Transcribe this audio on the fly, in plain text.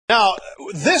Now,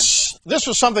 this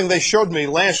was something they showed me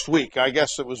last week. I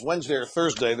guess it was Wednesday or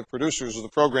Thursday. The producers of the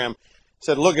program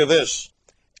said, look at this.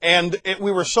 And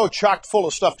we were so chock full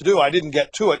of stuff to do, I didn't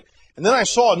get to it. And then I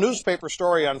saw a newspaper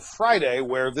story on Friday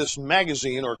where this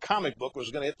magazine or comic book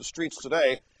was going to hit the streets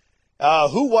today.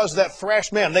 Who was that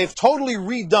thrashed man? They've totally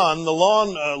redone the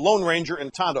Lone Ranger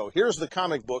and Tonto. Here's the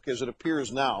comic book as it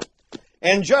appears now.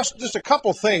 And just a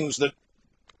couple things that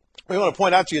we want to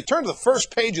point out to you. Turn to the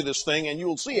first page of this thing and you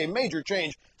will see a major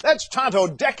change. That's Tonto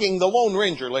decking the Lone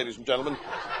Ranger, ladies and gentlemen.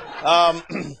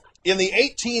 In the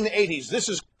 1880s, this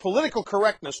is political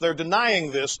correctness. They're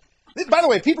denying this. By the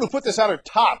way, people who put this out are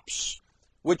tops,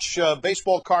 which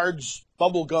baseball cards,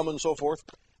 bubble gum, and so forth.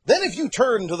 Then if you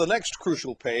turn to the next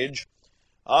crucial page,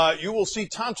 you will see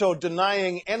Tonto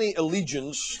denying any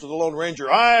allegiance to the Lone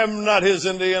Ranger. I'm not his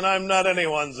Indian. I'm not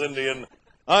anyone's Indian.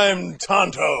 I'm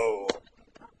Tonto.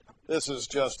 This is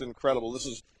just incredible.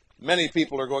 Many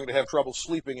people are going to have trouble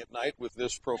sleeping at night with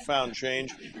this profound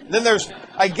change. And then there's,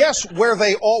 I guess, where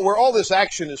all this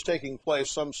action is taking place,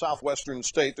 some southwestern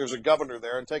state. There's a governor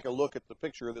there, and take a look at the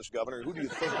picture of this governor. Who do you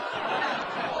think?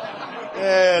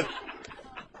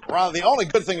 Ron, the only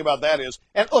good thing about that is,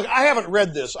 and look, I haven't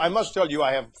read this. I must tell you,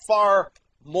 I have far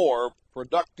more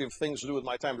productive things to do with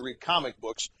my time to read comic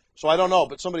books. So I don't know,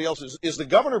 but somebody else is the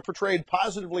governor portrayed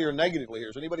positively or negatively here?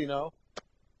 Does anybody know?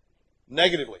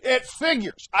 Negatively. It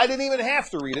figures. I didn't even have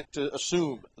to read it to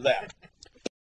assume that.